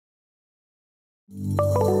In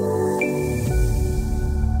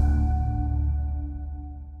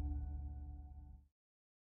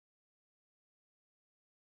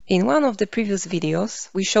one of the previous videos,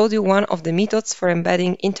 we showed you one of the methods for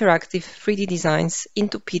embedding interactive 3D designs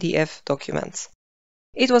into PDF documents.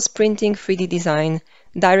 It was printing 3D design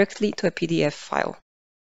directly to a PDF file.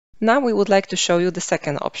 Now we would like to show you the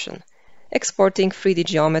second option, exporting 3D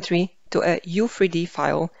geometry to a U3D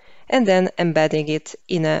file and then embedding it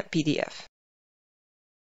in a PDF.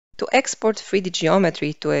 To export 3D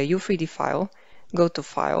geometry to a U3D file, go to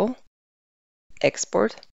File,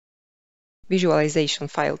 Export, Visualization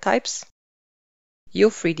File Types,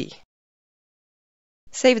 U3D.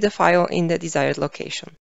 Save the file in the desired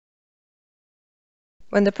location.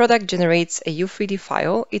 When the product generates a U3D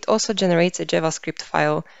file, it also generates a JavaScript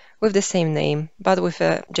file with the same name, but with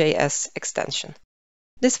a JS extension.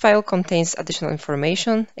 This file contains additional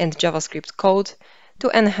information and JavaScript code to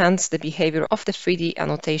enhance the behavior of the 3D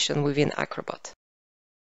annotation within Acrobat.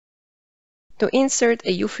 To insert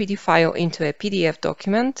a U3D file into a PDF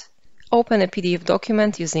document, open a PDF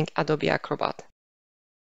document using Adobe Acrobat.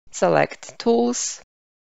 Select Tools,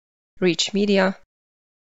 Rich Media,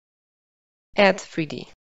 Add 3D.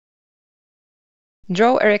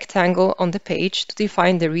 Draw a rectangle on the page to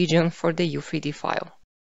define the region for the U3D file.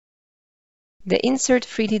 The Insert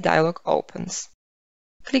 3D dialog opens.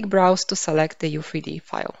 Click Browse to select the U3D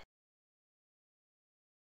file.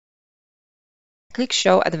 Click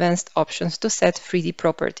Show Advanced Options to set 3D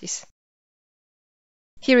properties.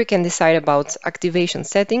 Here you can decide about activation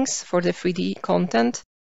settings for the 3D content.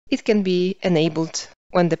 It can be enabled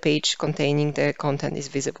when the page containing the content is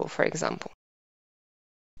visible, for example.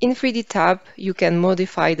 In 3D tab, you can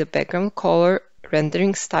modify the background color,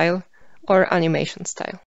 rendering style, or animation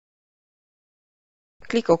style.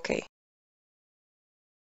 Click OK.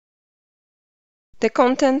 The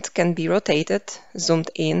content can be rotated,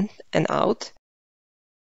 zoomed in and out,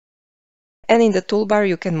 and in the toolbar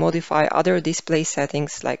you can modify other display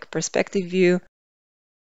settings like perspective view,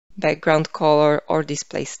 background color, or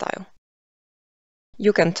display style.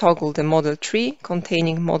 You can toggle the model tree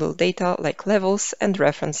containing model data like levels and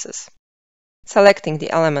references. Selecting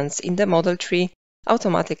the elements in the model tree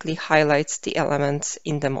automatically highlights the elements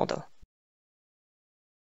in the model.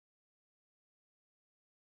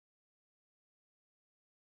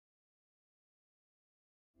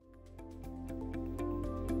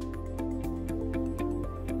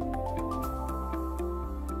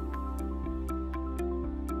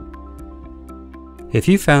 If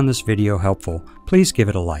you found this video helpful, please give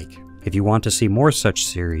it a like. If you want to see more such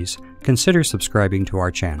series, consider subscribing to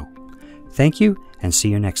our channel. Thank you, and see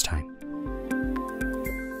you next time.